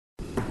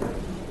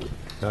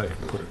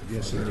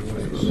Yes, sir.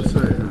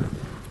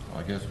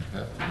 I guess we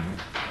have to.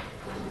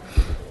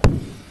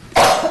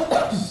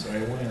 Say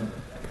when.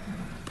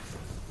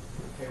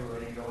 Okay, we're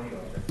ready to go when you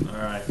are.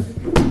 All right.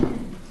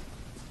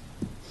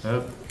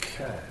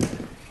 Okay.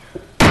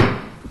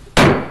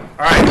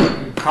 All right,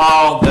 we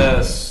call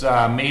this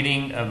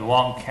meeting of the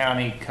Walton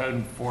County Code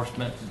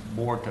Enforcement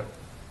Board to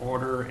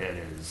order. It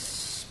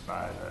is,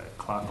 by the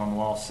clock on the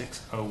wall,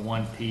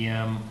 6:01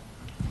 p.m.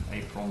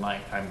 April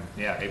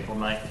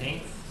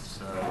 19th.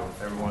 So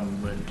if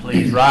everyone would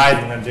please rise,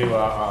 I'm going to do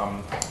a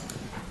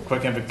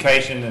quick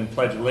invocation and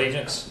pledge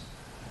allegiance.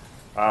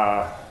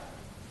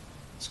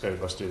 Let's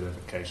do the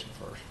invocation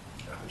first.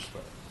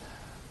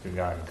 To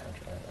God and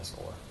country, that's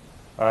the Lord.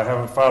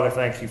 Heavenly Father,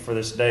 thank you for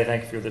this day.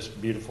 Thank you for this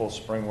beautiful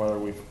spring weather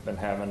we've been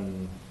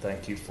having.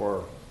 Thank you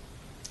for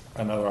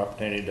another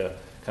opportunity to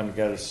come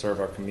together to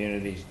serve our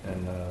community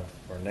and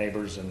our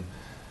neighbors, and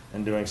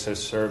in doing so,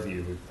 serve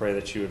you. We pray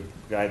that you would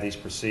guide these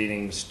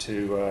proceedings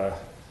to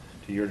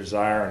your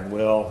desire and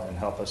will, and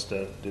help us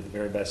to do the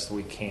very best that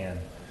we can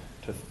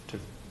to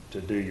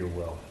do your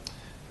will.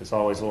 As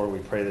always, Lord, we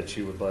pray that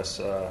you would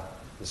bless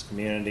this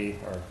community,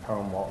 our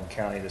home, Walton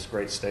County, this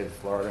great state of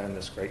Florida, and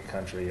this great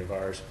country of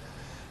ours,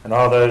 and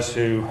all those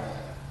who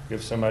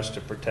give so much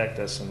to protect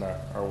us in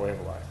our way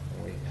of life.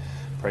 And we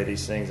pray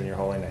these things in your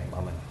holy name.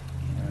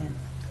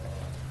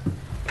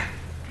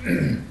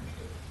 Amen.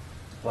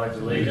 Pledge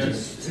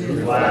allegiance to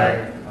the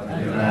flag of the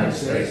United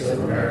States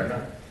of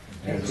America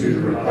and to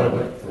the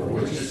republic for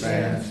which it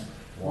stands,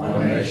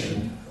 one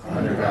nation,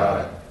 under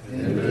God,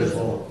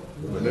 indivisible,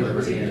 with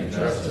liberty and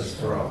justice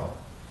for all.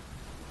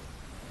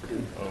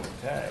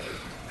 Okay.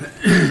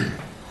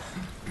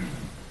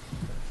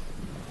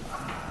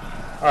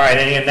 All right,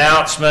 any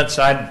announcements?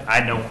 I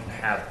don't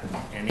have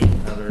any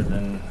other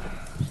than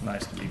it's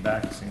nice to be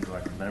back. It seems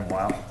like it's been a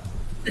while.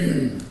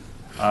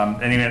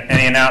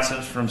 Any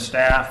announcements from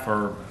staff,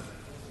 or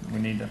we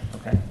need to,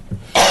 okay.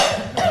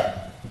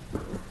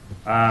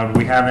 Do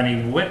we have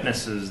any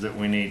witnesses that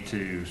we need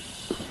to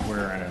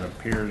swear in? It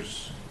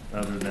appears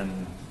other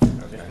than,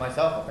 okay. Just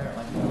myself,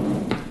 apparently.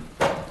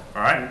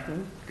 All right,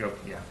 go,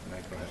 yeah,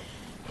 go ahead.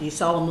 Do you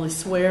solemnly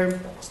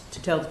swear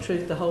to tell the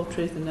truth, the whole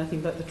truth, and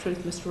nothing but the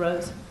truth, Mr.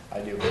 Rose?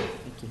 I do.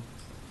 Thank you.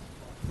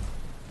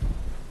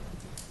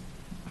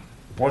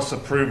 What's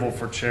approval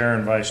for chair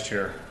and vice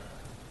chair?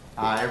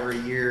 Every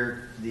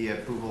year, the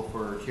approval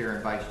for chair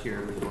and vice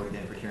chair, was voted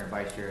in for chair and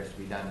vice chair, has to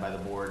be done by the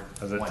board.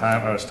 Is it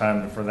time? Oh, it's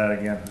time for that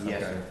again?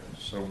 Yes, okay. sir.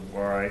 So,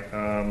 all right.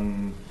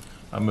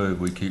 I move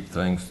we keep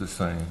things the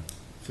same.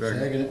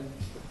 Second.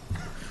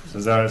 So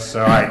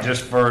all right,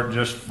 just for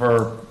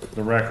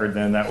the record,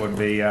 then that would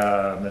be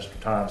Mr.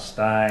 Tom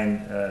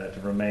Stein to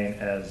remain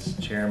as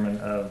chairman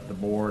of the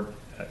board,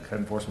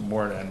 Code Enforcement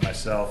Board, and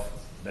myself,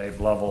 Dave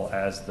Lovell,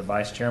 as the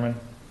vice chairman.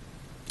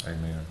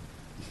 Amen.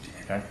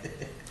 Okay.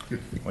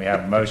 We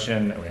have a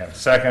motion. We have a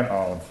second.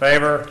 All in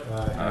favor?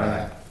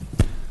 Aye.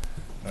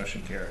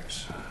 Motion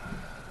carries.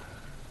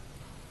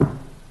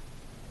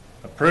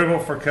 Approval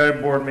for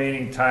Code Board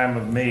meeting, time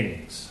of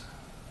meetings.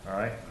 All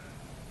right.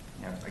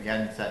 Yeah,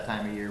 again, it's that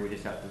time of year, we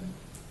just have to,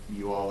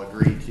 you all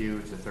agree to,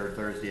 it's the third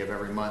Thursday of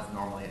every month,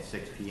 normally at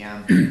 6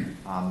 p.m.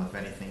 If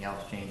anything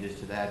else changes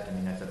to that, I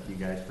mean, that's up to you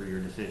guys for your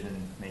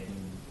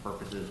decision-making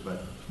purposes,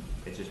 but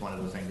it's just one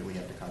of those things that we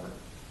have to cover.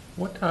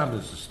 What time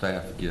does the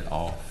staff get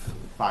off?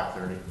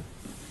 5:30.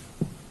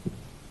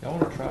 Y'all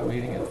want to try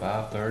meeting at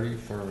 5:30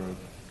 for a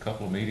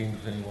couple of meetings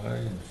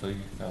anyway and see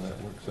how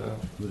that works out?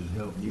 Would it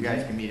help? You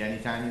guys can meet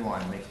anytime you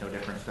want, it makes no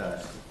difference to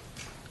us.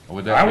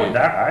 Would that be?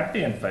 I'd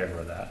be in favor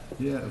of that.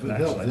 Yeah, if it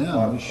helps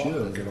them, we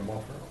should.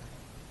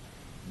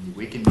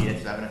 We can meet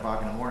at 7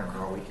 o'clock in the morning for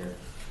all we care.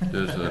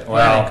 Does the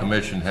Well, planning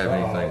commission have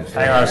anything to say?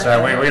 Hang on a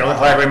second. We look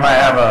like we might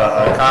have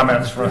a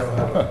comments for.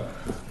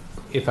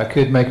 If I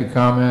could make a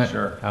comment.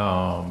 Sure.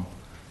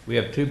 We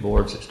have two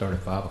boards that start at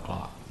 5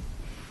 o'clock.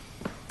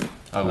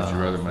 How would you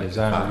rather make it?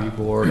 Design Review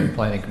Board and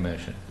Planning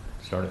Commission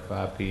start at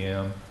 5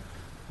 p.m.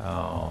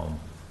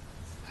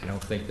 I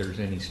don't think there's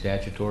any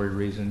statutory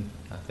reason.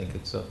 I think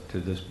it's up to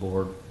this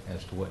board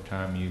as to what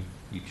time you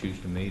choose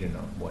to meet and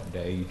on what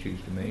day you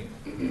choose to meet.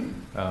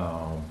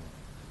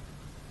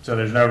 So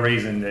there's no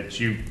reason that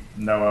you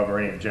know of or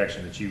any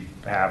objection that you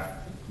have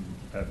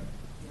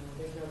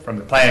from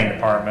the planning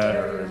department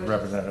or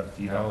representative,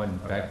 you know? In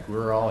fact,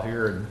 we're all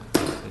here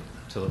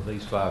until at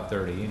least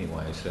 5:30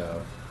 anyway,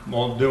 so.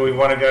 Well, do we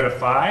want to go to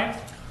 5?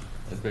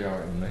 That'd be all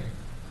right with me.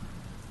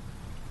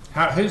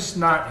 Who's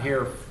not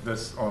here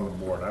this on the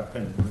board? I've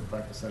been,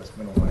 like I said, it's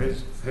been a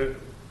while.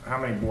 How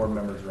many board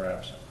members are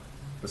absent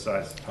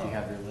besides Do Tom? you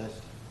have your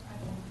list?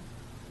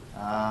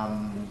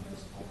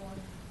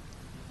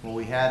 Well,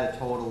 we had a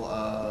total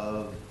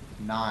of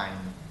 9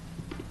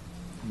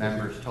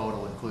 members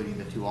total, including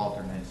the 2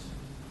 alternates.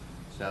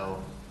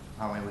 So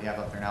how many we have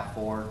up there now?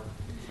 4.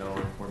 So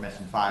we're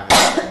missing 5.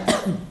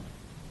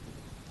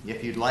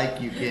 If you'd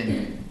like, you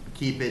can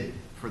keep it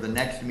for the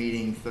next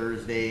meeting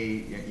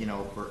Thursday, you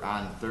know,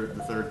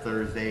 the third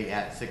Thursday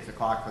at 6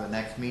 o'clock for the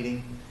next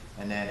meeting.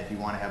 And then if you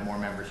want to have more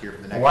members here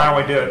for the next. Why don't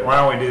we do it? Why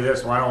don't we do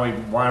this? Why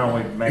don't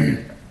we make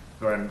it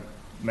go ahead and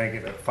make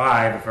it at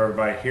 5 if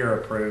everybody here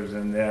approves,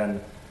 and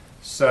then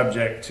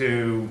subject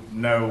to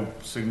no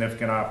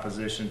significant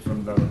opposition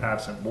from the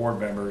absent board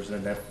members,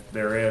 and if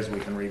there is, we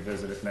can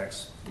revisit it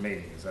next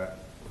meeting. Is that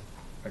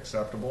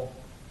acceptable?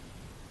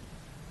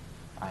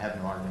 I have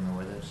no argument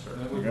with it.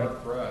 That would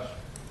work for us.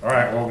 All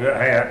right, well, good.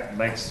 Hey, that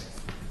makes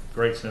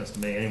great sense to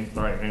me.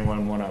 All right,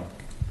 anyone want to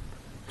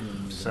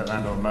set that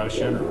into a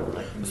motion?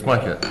 Let's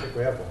make it.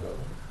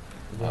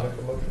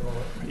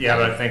 Yeah,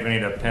 but I think we need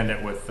to append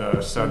it with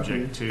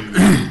subject to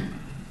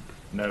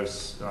no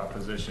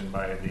opposition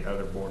by the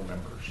other board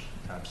members,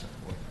 absent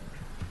board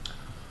members.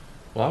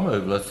 Well, I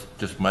move, let's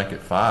just make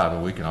it 5,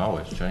 and we can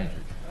always change it.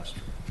 That's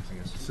true. I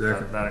guess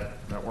Second.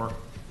 that work,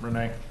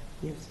 Renee?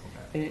 Yes.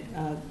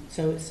 And,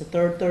 so it's the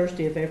third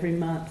Thursday of every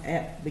month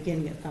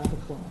beginning at 5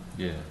 o'clock.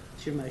 Yeah,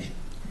 It's your motion.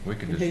 we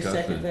can And who discuss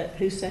seconded it. that?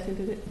 Who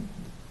seconded it?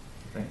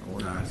 I think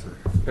we're- Nice.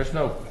 There's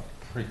no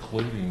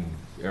precluding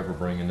ever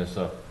bringing this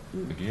up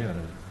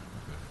again.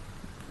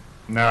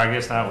 No, I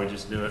guess not. We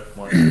just do it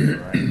once,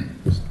 right?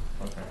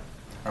 Okay.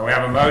 All right, we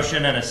have a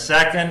motion and a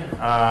second.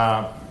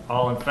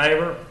 All in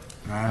favor?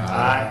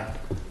 Aye.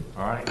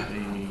 All right,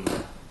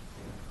 the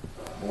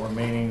board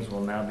meetings will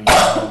now be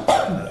held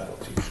at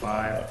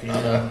 5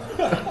 p.m.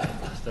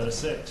 instead of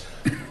 6.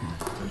 Good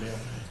deal.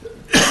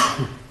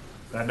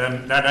 That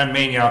doesn't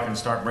mean y'all can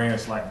start bringing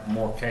us like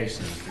more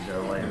cases to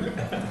go later.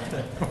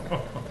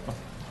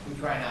 We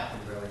try not to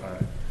really.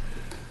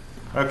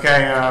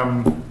 Okay,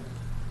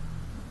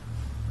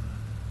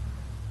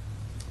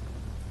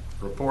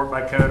 report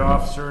by code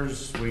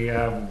officers. We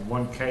have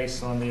one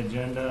case on the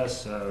agenda,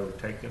 so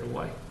take it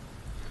away.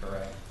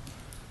 Correct.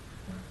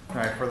 All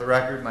right, for the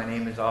record, my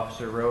name is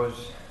Officer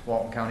Rose,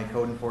 Walton County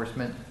Code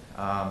Enforcement.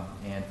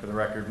 And for the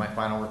record, my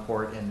final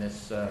report in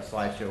this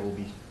slideshow will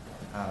be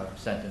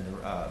sent in the,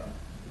 I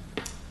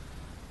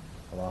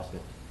lost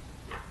it,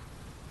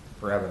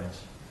 for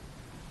evidence.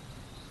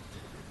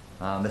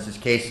 This is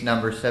case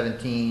number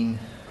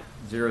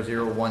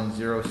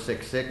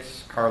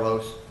 17-001066,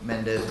 Carlos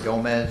Mendez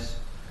Gomez.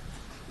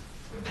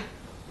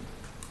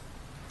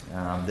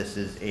 This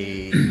is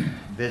a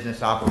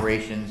business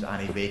operations on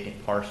a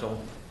vacant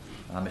parcel.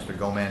 Mr.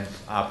 Gomez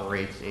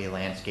operates a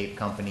landscape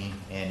company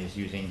and is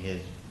using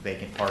his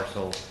vacant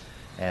parcel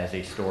as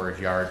a storage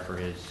yard for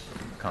his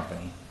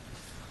company.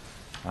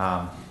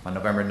 On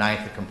November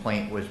 9th, a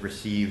complaint was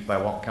received by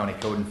Walton County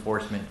Code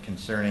Enforcement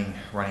concerning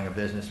running a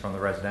business from the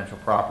residential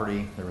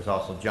property. There was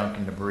also junk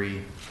and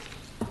debris.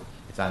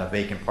 It's on a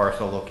vacant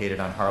parcel located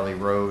on Harley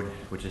Road,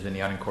 which is in the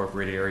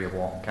unincorporated area of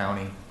Walton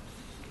County.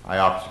 I,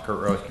 Officer Kurt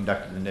Rose,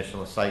 conducted an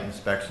initial site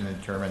inspection and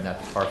determined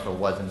that the parcel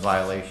was in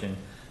violation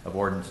of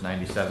Ordinance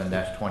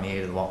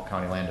 97-28 of the Walton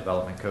County Land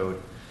Development Code,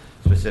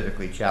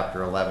 specifically Chapter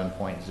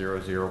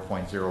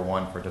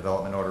 11.00.01 for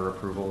development order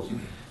approvals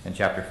and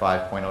Chapter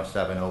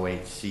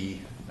 5.0708C,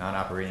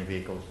 non-operating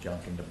vehicles,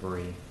 junk, and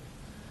debris.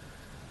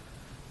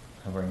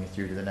 I'll bring you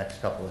through to the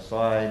next couple of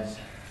slides.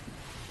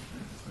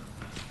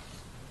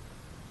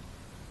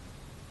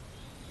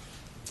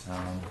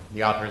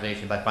 The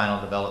authorization by final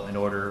development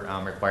order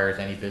requires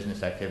any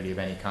business activity of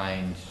any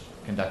kind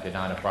conducted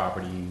on a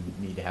property. You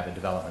need to have a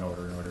development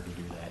order in order to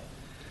do that.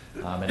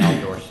 And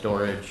outdoor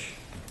storage,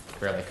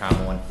 fairly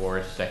common one for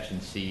us.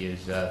 Section C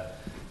is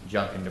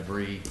junk and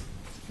debris.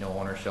 No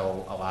owner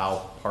shall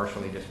allow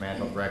partially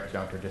dismantled, wrecked,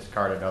 junk, or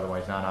discarded,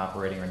 otherwise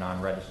non-operating or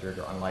non-registered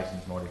or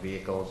unlicensed motor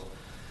vehicles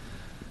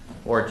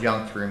or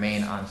junk to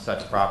remain on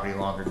such property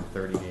longer than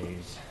 30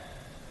 days.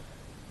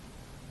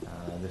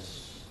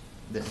 This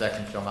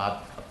section shall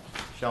not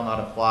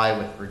apply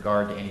with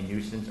regard to any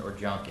nuisance or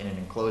junk in an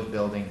enclosed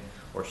building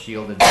or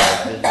shielded by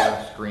a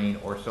visual screen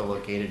or so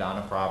located on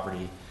a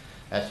property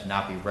as to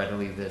not be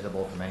readily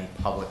visible from any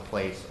public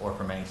place or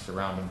from any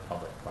surrounding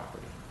public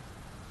property.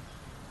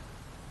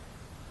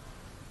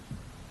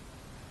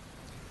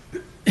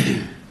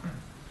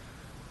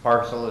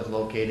 Parcel is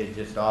located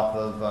just off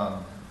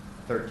of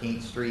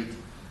 13th Street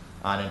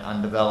on an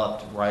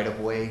undeveloped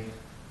right-of-way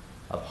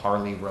of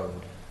Harley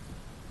Road.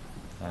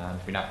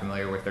 If you're not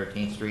familiar where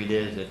 13th Street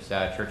is, it's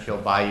Churchill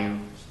Bayou.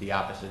 It's the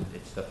opposite.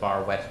 It's the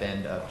far west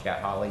end of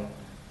Chat Holly.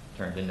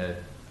 Turns into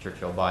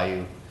Churchill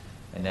Bayou.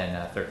 And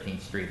then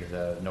 13th Street is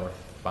a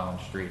northbound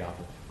street off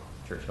of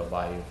Churchill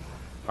Bayou.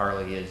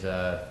 Harley is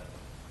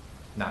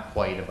not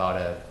quite,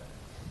 about a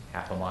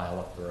half a mile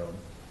up the road.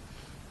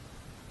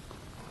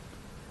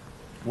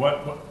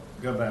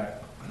 Go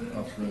back.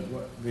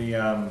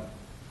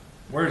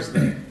 What's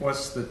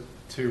the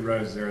two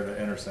roads there that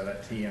intersect,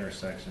 that T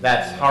intersection?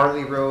 That's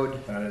Harley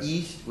Road That is-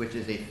 East, which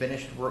is a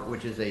finished,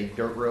 which is a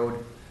dirt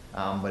road,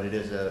 but it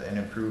is an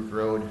improved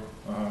road.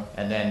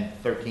 And then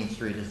 13th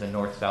Street is the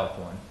north-south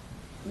one.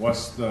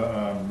 What's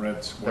the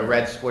red square? The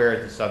red square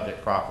is the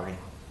subject property,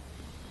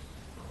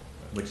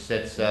 which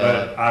sits,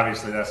 But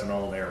obviously that's an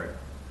old area.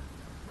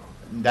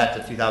 that's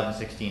a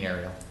 2016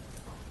 aerial.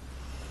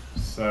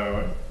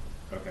 So,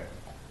 okay.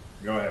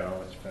 Go ahead, I'll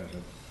let you finish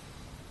it.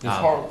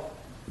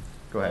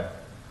 Go ahead.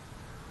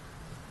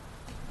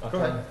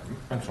 Okay.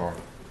 I'm sorry.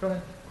 Go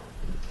ahead.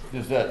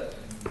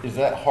 Is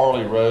that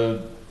Harley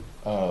Road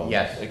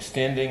Yes.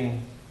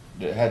 Extending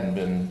that hadn't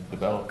been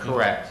developed? yet?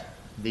 Correct.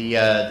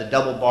 The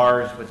double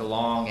bars with the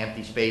long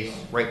empty space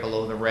right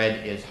below the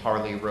red is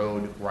Harley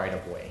Road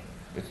right-of-way.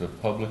 It's a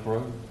public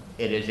road?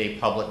 It is a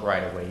public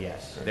right-of-way,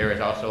 yes. There is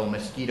also a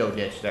mosquito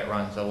ditch that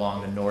runs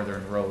along the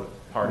northern road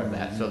part of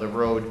that. So the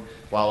road,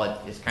 while it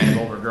is kind of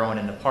overgrown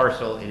in the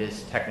parcel, it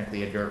is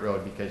technically a dirt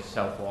road because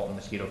South Walton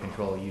Mosquito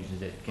Control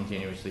uses it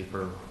continuously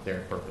for their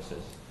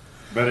purposes.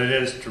 But it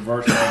is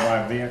traversable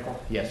by vehicle?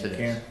 Yes, it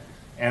is.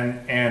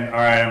 And, all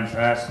right, I'm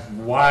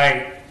asking,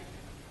 why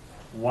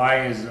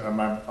is,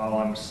 all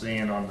I'm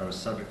seeing on those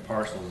subject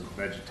parcels is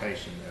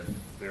vegetation, if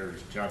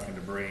there's junk and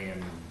debris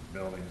and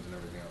buildings and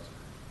everything else?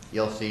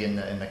 You'll see in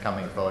the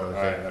coming photos.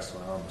 All right, that's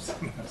what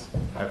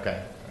I'm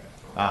Okay.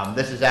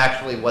 This is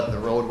actually what the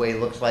roadway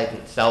looks like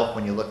itself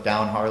when you look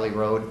down Harley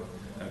Road.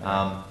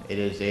 It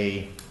is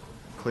a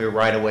clear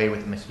right-of-way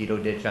with a mosquito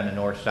ditch on the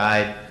north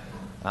side.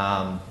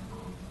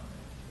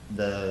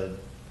 The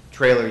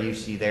trailer you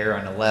see there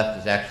on the left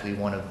is actually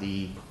one of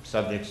the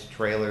subject's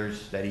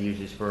trailers that he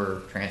uses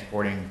for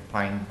transporting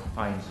pine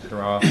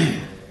straw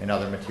and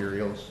other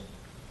materials.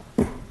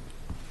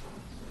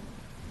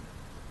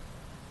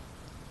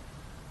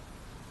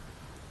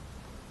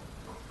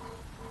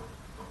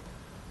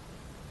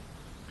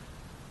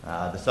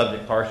 The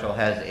subject parcel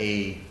has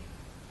a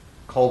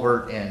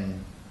culvert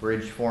and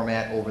bridge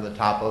format over the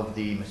top of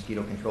the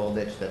mosquito control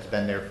ditch that's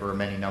been there for a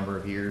many number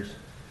of years.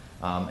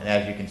 And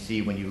as you can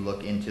see, when you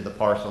look into the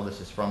parcel, this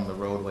is from the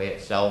roadway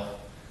itself.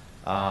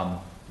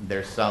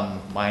 There's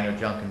some minor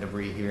junk and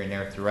debris here and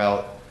there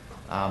throughout,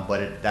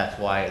 but that's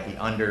why the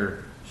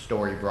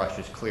understory brush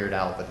is cleared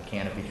out, but the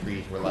canopy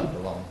trees were left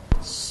alone.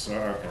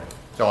 Okay.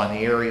 So on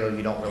the aerial,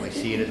 you don't really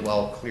see it as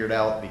well cleared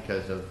out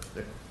because of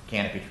the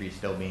canopy trees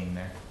still being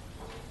there.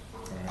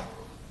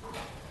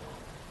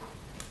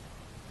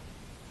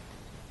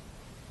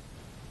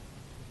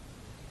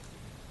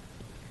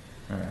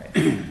 All right.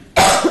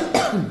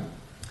 All right.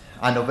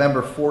 On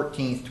November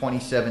 14th,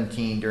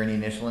 2017, during the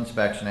initial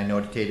inspection, I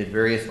notated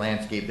various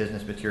landscape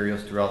business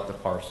materials throughout the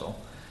parcel,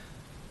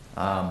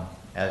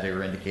 as they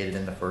were indicated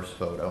in the first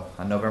photo.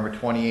 On November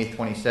 28th,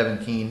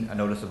 2017, a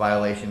notice of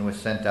violation was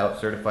sent out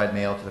certified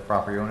mail to the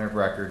property owner of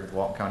record with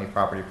Walton County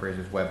Property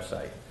Appraiser's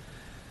website.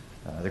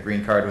 The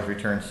green card was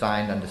returned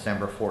signed on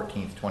December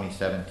 14th,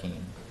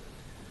 2017.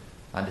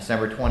 On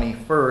December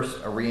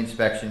 21st, a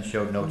reinspection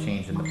showed no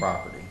change in the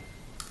property.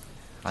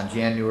 On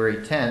January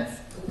 10th,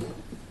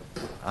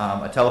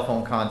 a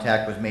telephone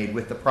contact was made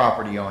with the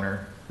property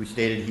owner who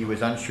stated he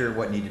was unsure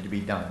what needed to be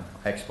done.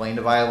 I explained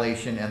the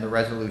violation and the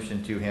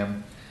resolution to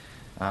him.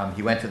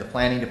 He went to the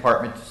planning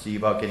department to see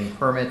about getting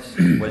permits,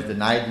 was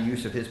denied the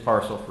use of his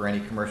parcel for any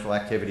commercial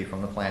activity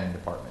from the planning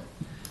department.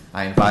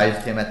 I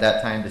advised him at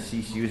that time to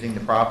cease using the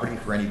property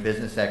for any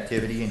business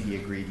activity, and he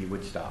agreed he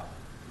would stop.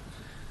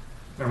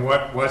 And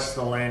what's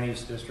the land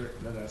use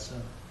district that that's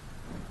in?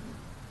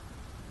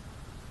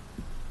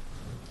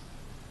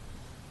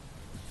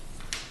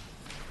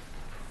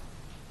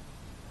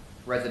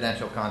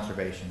 Residential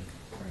conservation.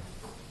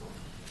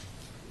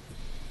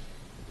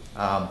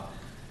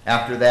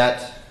 After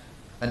that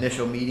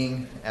initial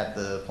meeting at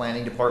the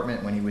planning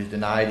department, when he was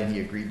denied and he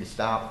agreed to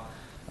stop,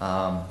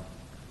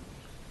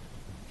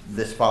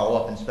 this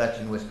follow-up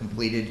inspection was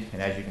completed,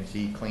 and as you can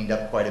see, cleaned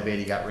up quite a bit.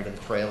 He got rid of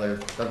the trailer.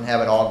 Doesn't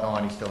have it all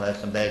gone. He still has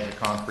some bags of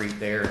concrete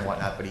there and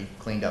whatnot, but he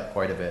cleaned up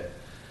quite a bit.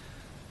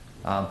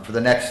 For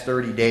the next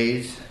 30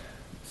 days,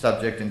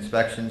 subject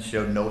inspections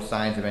showed no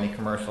signs of any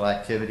commercial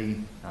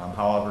activity.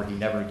 However, he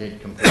never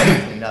did completely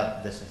clean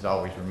up. This has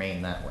always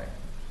remained that way.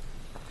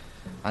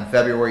 On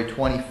February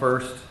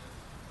 21st,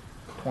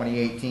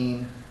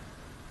 2018,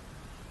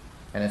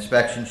 an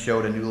inspection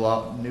showed a new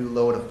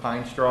load of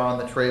pine straw on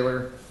the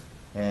trailer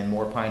and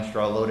more pine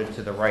straw loaded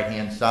to the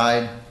right-hand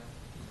side.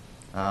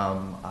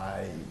 On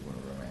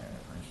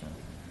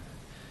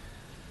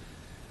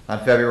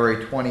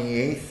February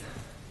 28th,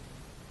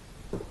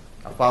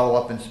 a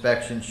follow-up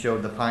inspection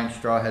showed the pine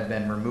straw had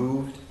been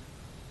removed.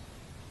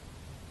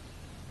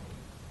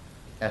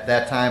 At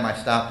that time, I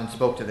stopped and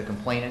spoke to the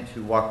complainant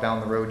who walked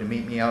down the road to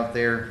meet me out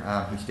there.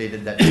 He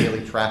stated that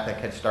daily traffic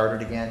had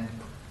started again.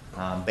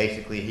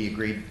 Basically,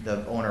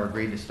 the owner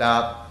agreed to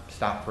stop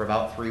for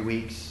about 3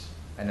 weeks,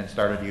 and then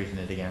started using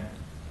it again.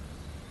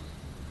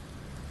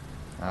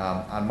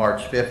 On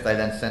March 5th, I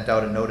then sent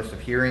out a notice of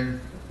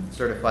hearing,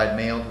 certified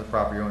mail to the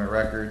property owner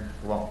record,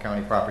 the Walton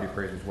County Property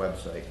Appraiser's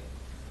website.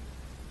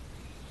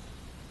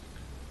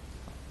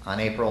 On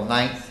April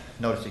 9th,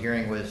 notice of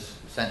hearing was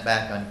sent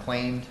back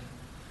unclaimed.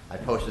 I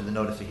posted the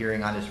notice of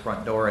hearing on his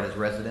front door at his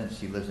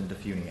residence. He lives in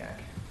Defuniak.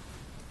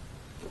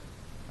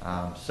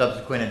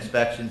 Subsequent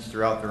inspections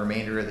throughout the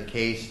remainder of the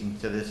case and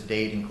to this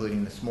date,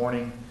 including this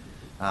morning,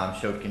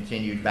 showed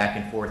continued back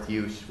and forth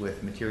use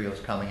with materials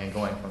coming and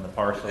going from the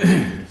parcel. As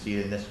you can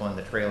see in this one,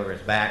 the trailer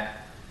is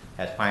back,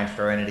 has pine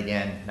straw in it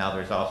again. Now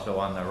there's also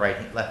on the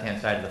left-hand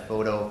side of the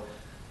photo,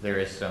 there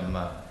is some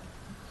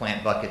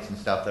plant buckets and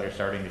stuff that are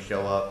starting to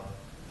show up.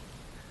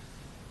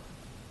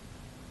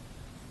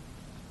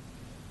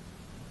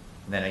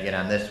 And then again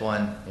on this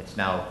one, it's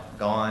now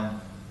gone.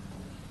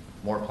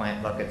 more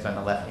plant buckets on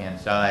the left-hand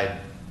side.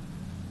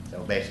 So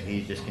basically,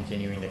 he's just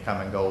continuing to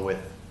come and go with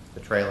the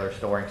trailer,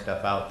 storing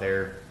stuff out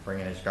there,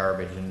 bringing his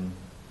garbage and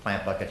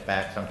plant buckets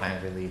back.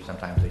 Sometimes they leave,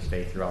 sometimes they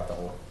stay throughout the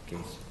whole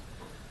case.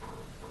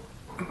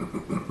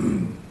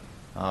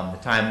 The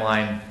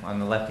timeline on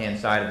the left-hand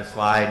side of the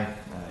slide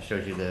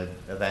shows you the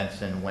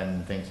events and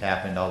when things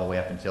happened all the way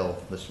up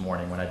until this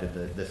morning when I did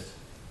this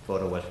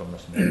photo was from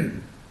this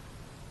morning.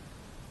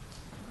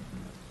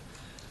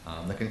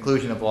 The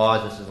conclusion of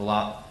law is this is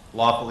a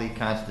lawfully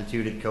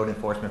constituted code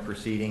enforcement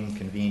proceeding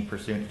convened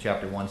pursuant to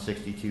Chapter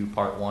 162,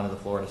 Part 1 of the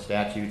Florida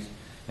statutes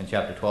and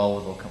Chapter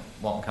 12 of the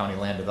Walton County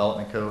Land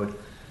Development Code.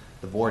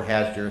 The board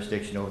has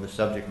jurisdiction over the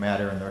subject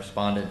matter, and the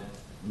respondent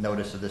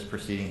notice of this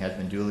proceeding has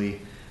been duly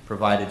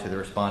provided to the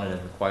respondent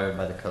as required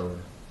by the code.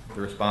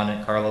 The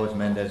respondent, Carlos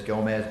Mendez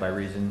Gomez, by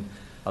reason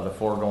of the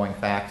foregoing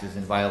facts, is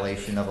in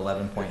violation of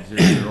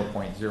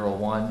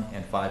 11.00.01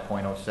 and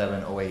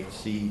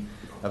 5.0708C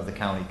of the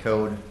county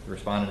code. The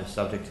respondent is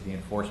subject to the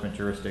enforcement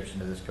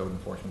jurisdiction of this code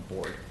enforcement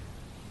board.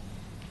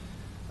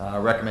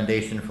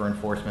 Recommendation for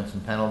enforcements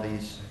and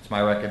penalties. It's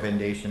my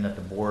recommendation that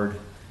the board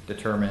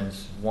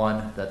determines,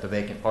 1, that the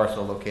vacant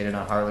parcel located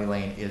on Harley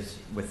Lane is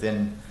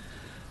within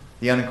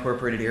the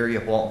unincorporated area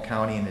of Walton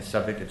County and is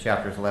subject to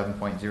chapters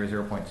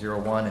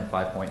 11.00.01 and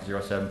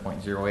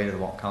 5.07.08 of the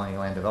Walton County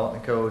Land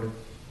Development Code.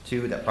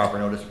 2, that proper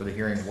notice for the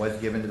hearing was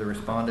given to the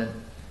respondent.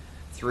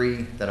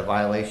 3, that a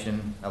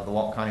violation of the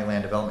Walton County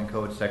Land Development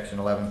Code, section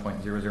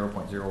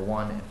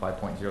 11.00.01 and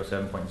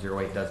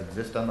 5.07.08 does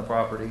exist on the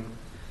property.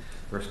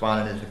 The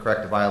respondent is to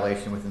correct the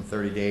violation within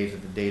 30 days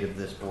of the date of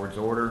this board's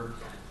order.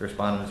 The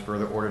respondent is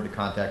further ordered to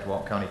contact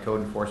Walton County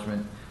Code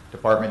Enforcement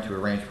Department to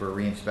arrange for a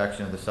reinspection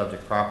of the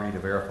subject property to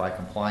verify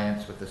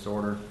compliance with this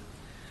order.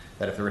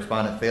 That if the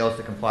respondent fails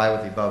to comply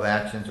with the above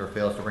actions or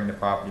fails to bring the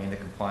property into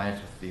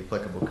compliance with the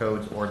applicable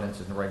codes,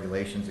 ordinances, and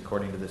regulations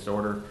according to this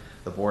order,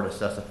 the board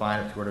assess a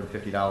fine of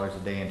 $250 a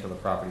day until the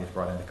property is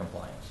brought into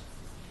compliance.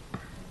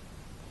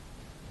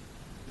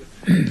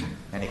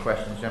 Any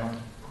questions, gentlemen?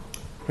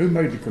 Who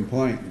made the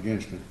complaint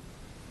against him?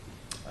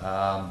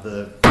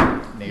 The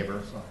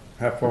neighbor,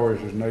 How far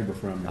is his neighbor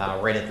from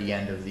him? right at the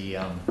end of the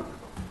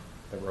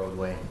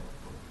roadway.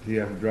 Do you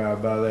have to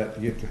drive by that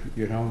to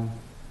get home?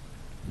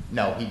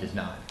 No, he does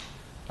not.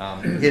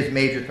 His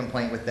major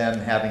complaint with them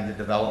having the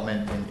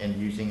development and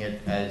using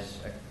it as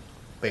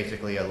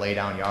basically a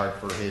lay-down yard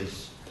for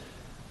his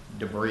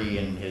debris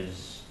and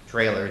his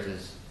trailers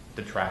is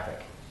the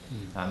traffic.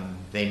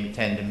 They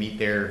tend to meet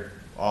there,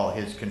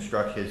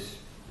 his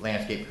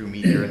landscape crew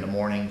meet there in the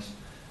mornings.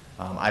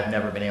 I've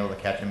never been able to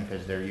catch them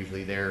because they're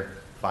usually there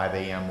 5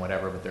 a.m.,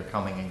 whatever, but they're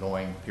coming and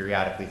going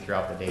periodically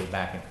throughout the day,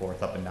 back and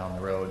forth, up and down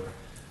the road,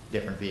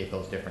 different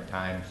vehicles, different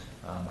times.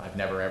 I've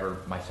never ever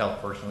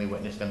myself personally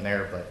witnessed them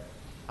there, but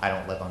I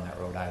don't live on that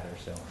road either,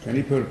 so. Can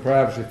he put a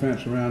privacy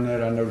fence around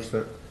that? I noticed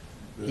that.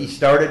 He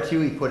started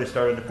to put a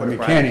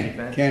privacy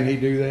fence. Can he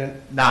do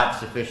that? Not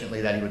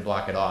sufficiently that he would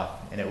block it off,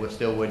 and it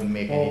still wouldn't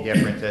make any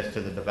difference as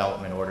to the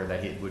development order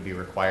that he would be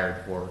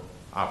required for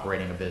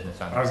operating a business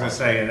on. I was gonna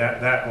say,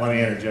 that, let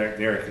me interject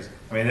there, because,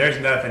 I mean, there's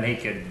nothing he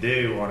could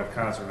do on a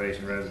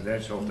conservation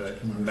residential to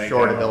make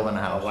Short of that building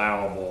a house.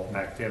 allowable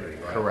activity,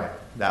 right? Correct.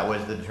 That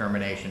was the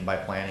determination by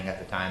planning at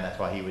the time. That's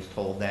why he was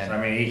told then. So,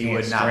 I mean, he can't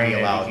would not screen be it,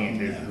 he allowed. can't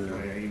do,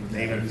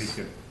 even if he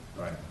could,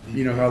 right.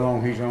 You know how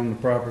long he's on the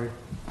property?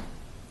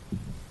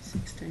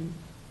 16.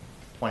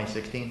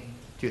 2016,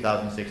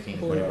 2016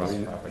 is when he bought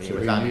the property. It So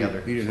was on the he other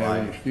didn't have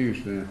any slide.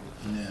 excuse then.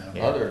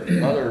 Yeah.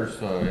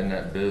 Others in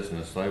that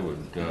business, they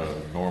would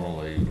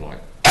normally like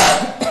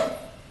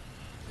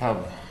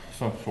have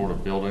some sort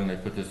of building, they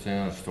put this in,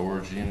 a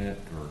storage unit,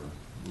 or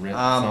rent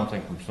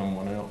something from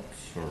someone else,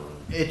 or?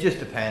 It just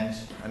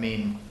depends. I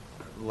mean,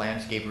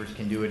 landscapers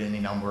can do it in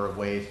a number of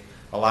ways.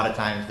 A lot of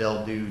times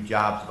they'll do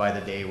jobs by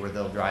the day where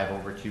they'll drive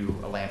over to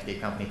a landscape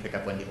company, pick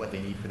up what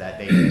they need for that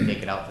day, and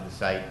take it out to the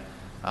site.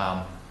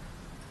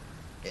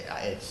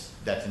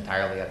 That's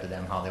entirely up to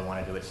them how they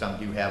want to do it. Some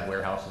do have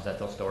warehouses that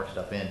they'll store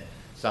stuff in.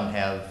 Some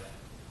have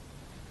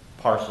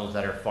parcels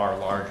that are far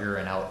larger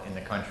and out in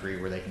the country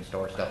where they can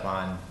store stuff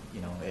on.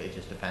 You know, it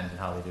just depends on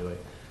how they do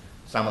it.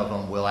 Some of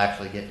them will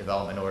actually get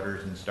development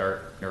orders and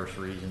start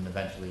nurseries, and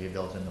eventually it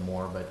builds into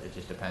more, but it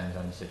just depends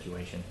on the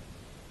situation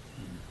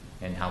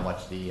and how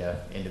much the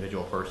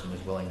individual person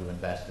is willing to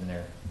invest in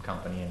their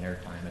company and their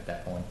time at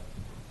that point.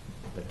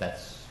 But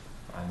that's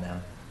on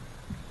them.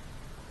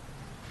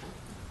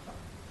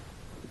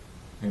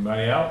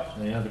 Anybody else?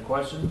 Any other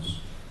questions?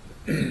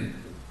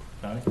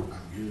 Johnny?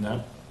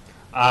 No?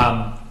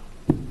 I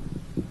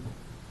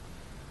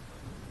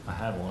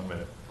had one, but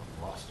I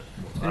lost it.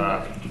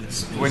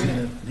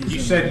 You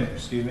said,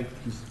 excuse me?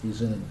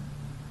 He's in a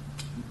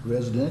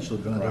residential,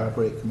 trying to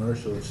operate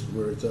commercial, it's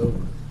where it's over.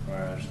 I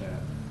understand.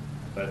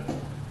 But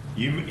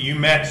you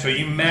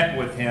met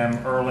with him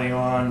early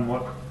on,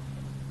 what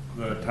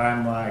the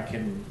timeline, I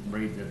can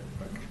read the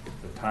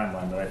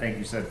timeline, but I think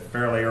you said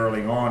fairly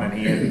early on, and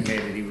he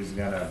indicated he was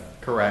gonna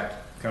Correct.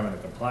 come into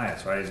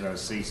compliance, right? He's gonna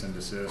cease and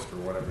desist or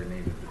whatever he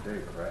needed to do,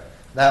 correct?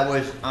 That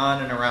was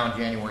on and around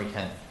January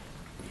 10th.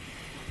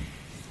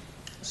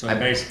 So he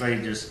basically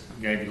just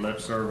gave you lip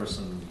service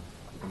and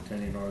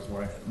continued on his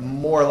way?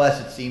 More or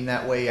less, it seemed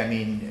that way. I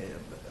mean,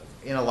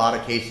 in a lot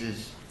of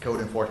cases, code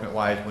enforcement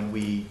wise, when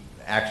we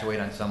actuate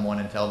on someone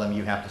and tell them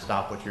you have to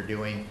stop what you're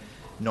doing,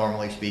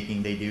 normally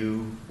speaking, they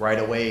do right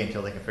away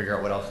until they can figure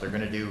out what else they're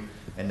gonna do.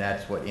 And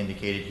that's what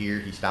indicated here.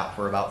 He stopped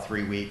for about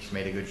 3 weeks,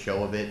 made a good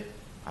show of it.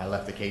 I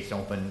left the case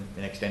open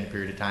an extended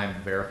period of time to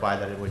verify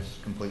that it was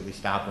completely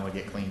stopped and would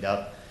get cleaned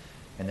up.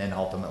 And then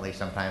ultimately,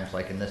 sometimes,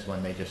 like in this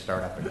one, they just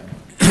start up again.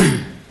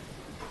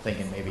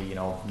 Thinking maybe, you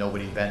know,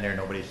 nobody's been there,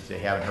 they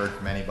haven't heard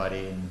from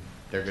anybody, and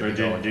they're So good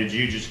to go. did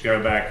you just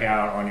go back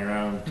out on your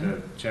own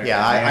to check? Yeah,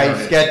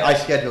 it out, or I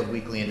scheduled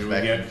weekly did we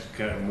inspections.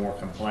 get more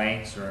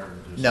complaints or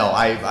just? No,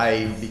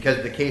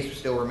 because the case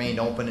still remained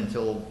open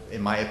until,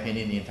 in my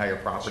opinion, the entire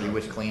property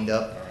was cleaned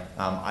up.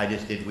 I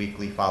just did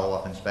weekly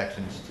follow-up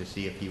inspections to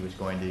see if he was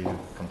going to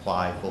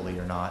comply fully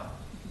or not.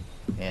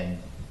 And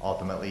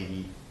ultimately,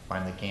 he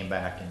finally came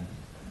back and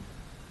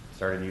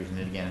started using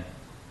it again.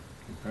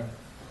 Okay.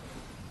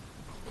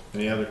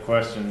 Any other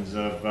questions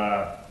of,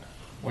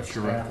 What's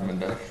your staff?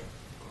 recommendation?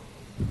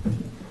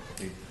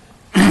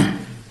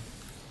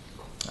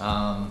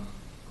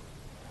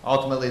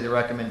 Ultimately, the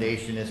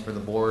recommendation is for the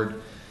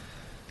board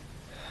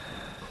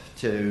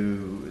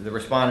the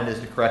respondent is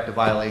to correct a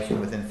violation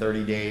within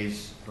 30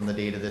 days from the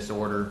date of this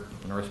order.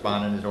 And the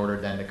respondent is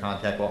ordered then to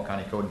contact Walton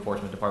County Code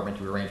Enforcement Department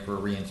to arrange for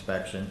a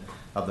reinspection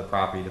of the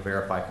property to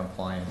verify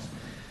compliance.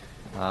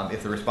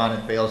 If the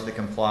respondent fails to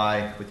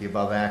comply with the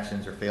above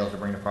actions or fails to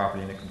bring the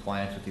property into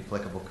compliance with the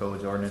applicable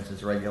codes,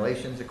 ordinances,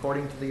 regulations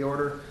according to the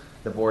order,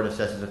 the board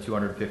assesses a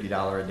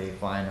 $250 a day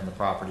fine on the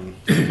property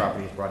if the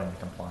property is brought into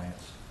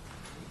compliance.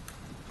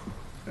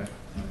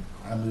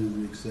 I move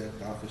we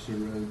accept Officer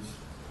Rhodes.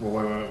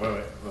 well,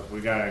 wait. Look,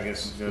 we gotta, I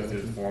guess, go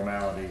through the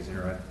formalities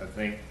here. I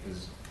think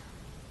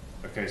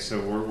okay, so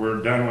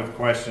we're done with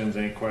questions.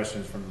 Any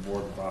questions from the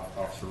board of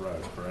Officer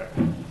Rose, correct?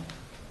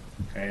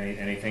 Okay,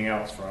 anything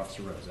else for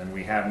Officer Rose? And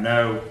we have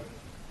no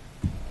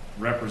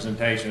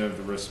representation of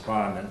the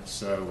respondent,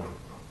 so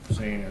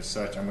seeing as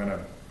such, I'm gonna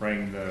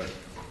bring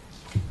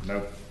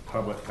no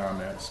public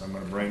comments. I'm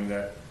gonna bring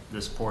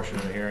this portion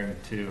of the hearing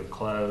to a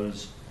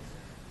close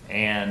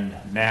and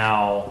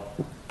now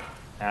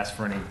ask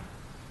for any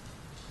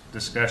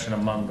discussion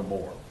among the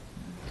board.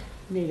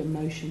 Need a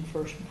motion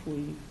first before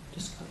you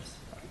discuss.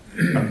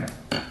 Okay,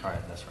 all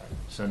right, that's right.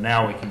 So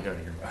now we can go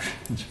to your motion.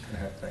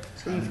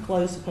 So you've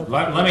closed the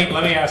public.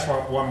 Let me ask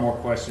one more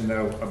question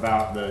though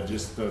about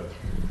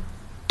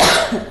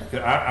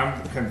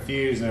I'm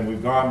confused and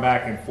we've gone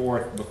back and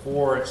forth.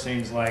 Before it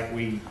seems like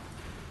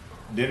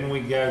didn't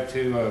we go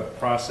to a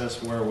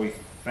process where we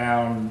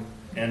found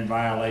in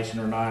violation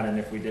or not, and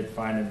if we did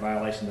find in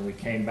violation, then we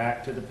came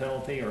back to the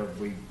penalty, or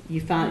we? You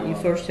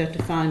first have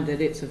to find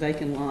that it's a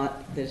vacant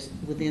lot that's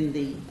within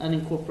the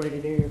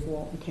unincorporated area of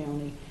Walton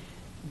County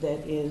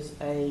that is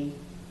a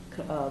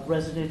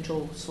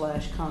residential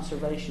 /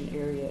 conservation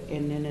area,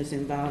 and then is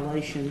in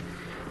violation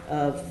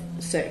of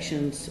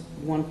sections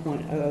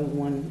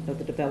 1.001 of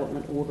the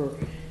development order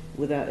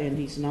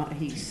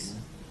he's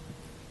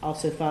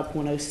also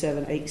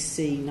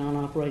 5.078C,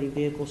 non-operating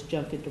vehicles,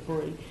 junk and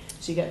debris.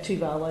 So you got 2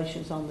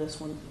 violations on this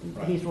one.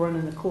 Right. He's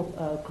running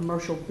a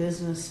commercial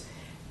business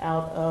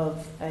out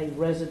of a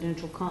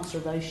residential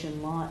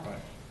conservation lot, Right.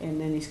 and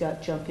then he's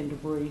got junk and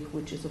debris,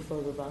 which is a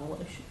further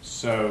violation.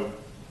 So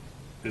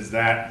is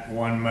that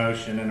one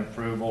motion and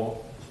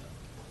approval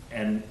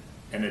and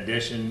in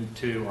addition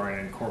to or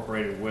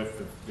incorporated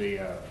with the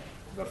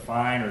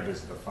fine, or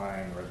does the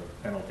fine or the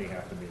penalty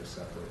have to be a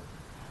separate?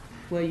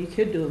 Well, you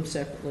could do them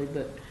separately,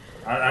 but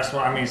That's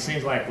what, I mean, it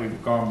seems like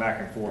we've gone back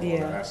and forth on Yeah.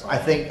 that. That's all. I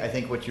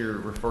think what you're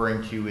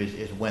referring to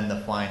is when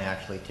the fine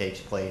actually takes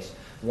place.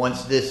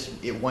 Once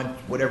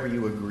whatever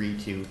you agree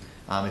to,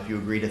 if you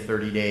agree to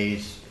 30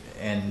 days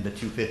and the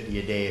 $250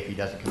 a day if he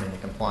doesn't come into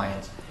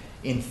compliance,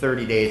 in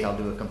 30 days I'll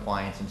do a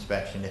compliance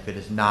inspection. If it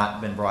has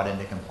not been brought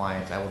into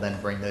compliance, I will then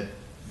bring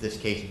this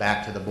case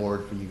back to the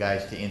board for you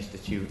guys to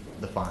institute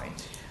the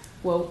fines.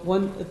 well,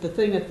 the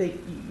thing I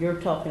think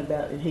you're talking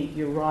about, and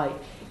you're right,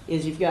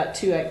 is you've got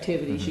 2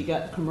 activities. You've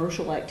got the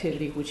commercial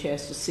activity, which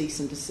has to cease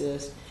and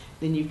desist.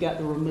 Then you've got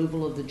the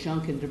removal of the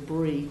junk and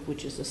debris,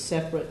 which is a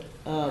separate,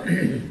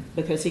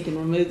 because he can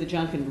remove the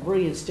junk and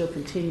debris and still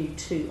continue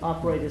to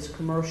operate as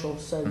commercial.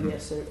 So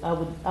yes,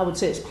 I would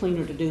say it's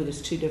cleaner to do it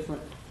as two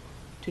different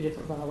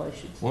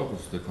violations. What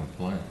was the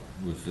complaint?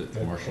 Was it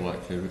commercial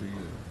activity?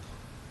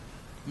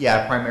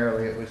 Yeah,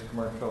 primarily it was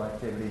commercial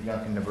activity,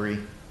 junk and debris.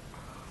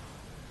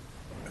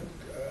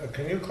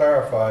 Can you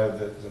clarify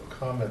the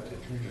comment that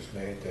you just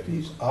made, that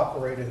he's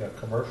operating a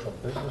commercial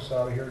business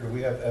out of here? Do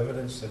we have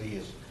evidence that he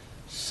is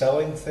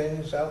selling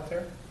things out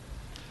there?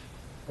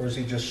 Or is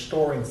he just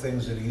storing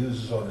things that he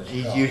uses on his job?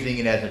 He's using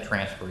it as a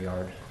transfer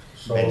yard,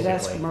 So- basically.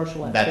 That's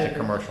commercial That's a activity.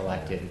 commercial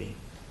activity.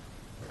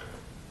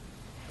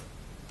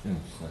 In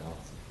the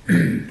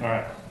south. All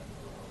right,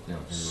 Down here.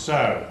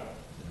 so,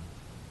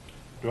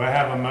 do I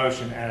have a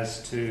motion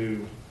as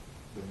to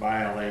the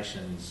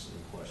violations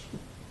in question?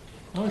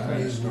 I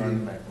move Starting to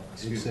we make one.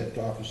 Excuse me. accept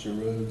Officer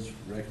Rhodes'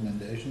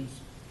 recommendations.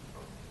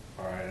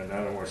 All right, in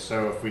other words,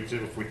 so if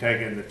we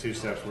take it in the two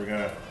steps, we're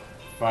gonna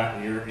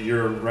find,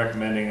 you're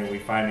recommending that we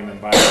find him in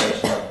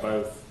violation of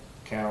both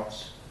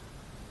counts?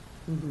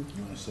 Mhm.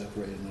 You wanna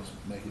separate it, let's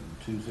make it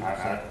two I-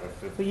 separate.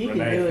 if Well, you can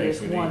Renee do it thinks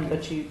as we need one, to-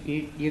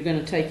 but you're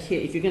gonna take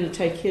if you're gonna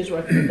take his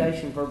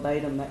recommendation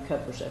verbatim, that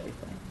covers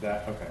everything.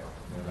 That, okay,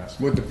 then that's,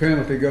 Would the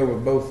penalty go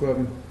with both of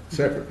them,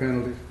 separate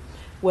penalties?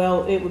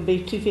 Well, it would be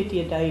 $250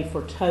 a day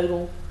for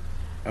total,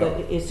 but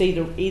Oh. it's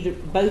either,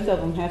 both of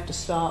them have to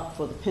stop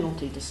for the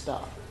penalty to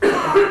stop. In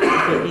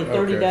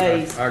 30 Okay,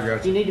 days, I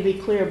got you you. need to be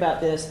clear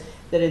about this,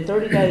 that in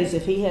 30 days,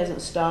 if he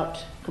hasn't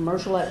stopped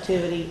commercial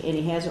activity and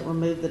he hasn't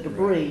removed the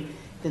debris,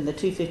 then the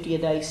 $250 a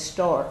day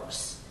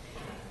starts,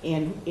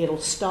 and it'll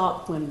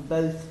stop when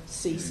both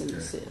cease and Okay.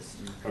 desist.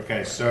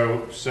 okay,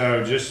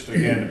 so just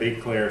again to be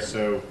clear,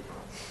 so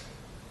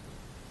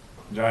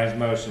Johnny's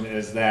motion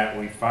is that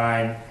we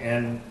find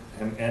him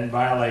in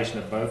violation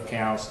of both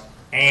counts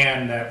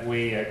and that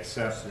we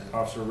accept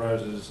Officer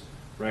Rose's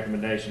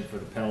recommendation for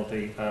the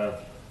penalty of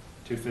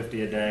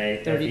 $250 a day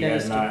if 30 he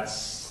has days to- not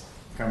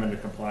come into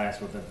compliance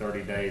within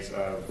 30 days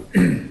of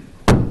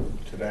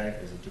today,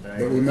 is it today?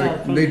 But we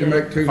From need to the-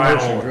 make two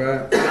Final. motions,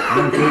 right?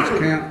 One for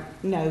each count,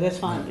 No, that's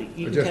fine.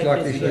 You can just take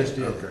like this he again. said.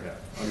 Okay.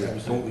 Yeah. That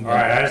was what we All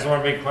right, got. I just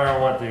want to be clear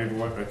on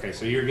okay,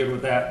 so you're good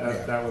with that?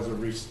 Yeah. That was a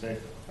restate,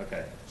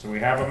 okay. So we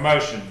have a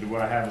motion, do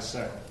I have a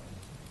second?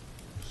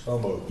 So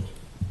moved.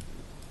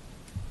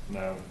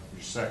 No,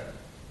 you're second.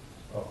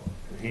 Oh,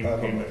 He- I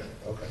have a he- motion.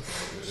 Okay.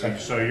 Second.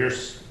 So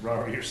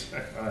Robert, you're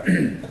second. All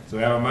right. So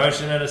we have a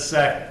motion and a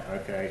second,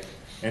 okay.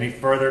 Any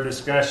further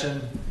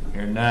discussion?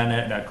 Hearing none,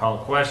 I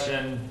call a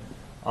question.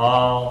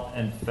 All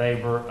in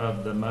favor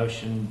of the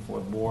motion for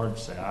the board,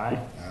 say aye.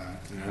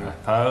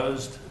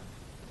 Opposed?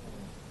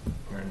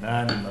 Hearing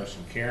none, the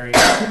motion carries.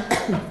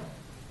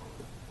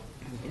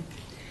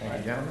 All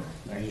right, gentlemen,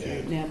 thank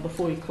you. Now,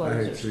 before you I close,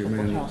 hate there's to see a a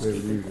couple man that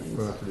housekeeping lives things.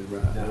 property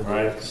right. All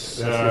right, That's just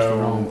the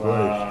wrong so,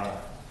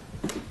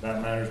 place.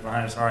 that matters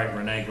behind us. All right,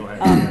 Renee, go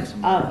ahead.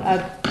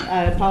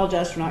 I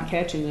apologize for not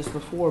catching this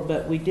before,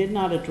 but we did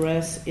not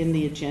address in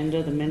the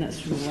agenda the minutes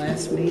from the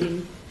last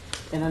meeting.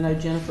 And I know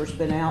Jennifer's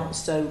been out,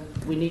 so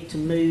we need to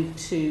move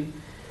to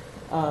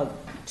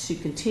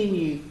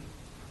continue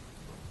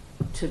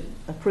to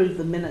approve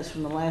the minutes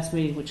from the last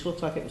meeting, which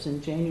looks like it was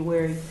in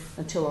January,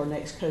 until our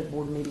next code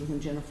board meeting when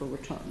Jennifer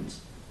returns.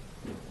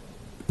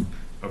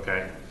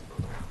 Okay.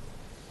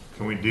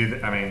 Can we do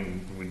that? I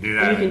mean, we do You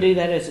that. can do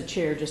that as a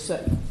chair, just so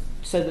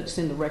that it's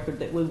in the record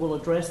that we will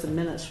address the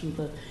minutes from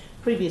the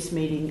previous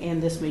meeting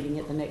and this meeting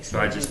at the next So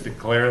I meeting. just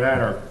declare that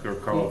or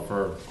call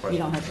for questions? You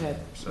don't have to have,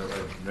 So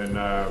then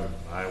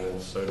I will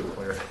so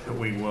declare that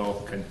we will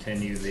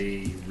continue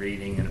the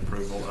reading and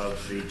approval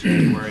of the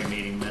January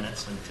meeting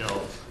minutes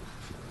until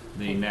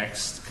the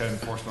next code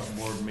enforcement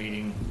board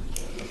meeting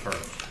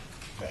occurs.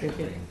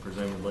 Okay.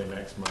 Presumably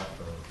next month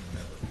or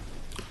whenever.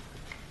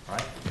 All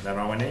right, is that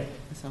all we need?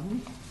 that's all.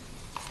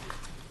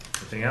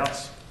 Anything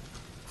else?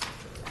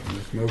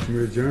 This motion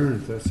to adjourn,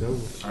 if that's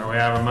over. All right, we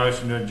have a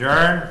motion to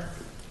adjourn.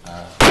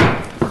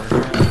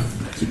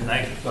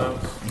 Thank you,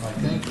 folks.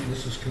 Thank you.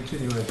 This is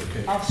continuing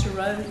education. Officer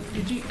Rowe,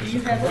 do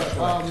you have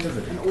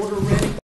an order ready?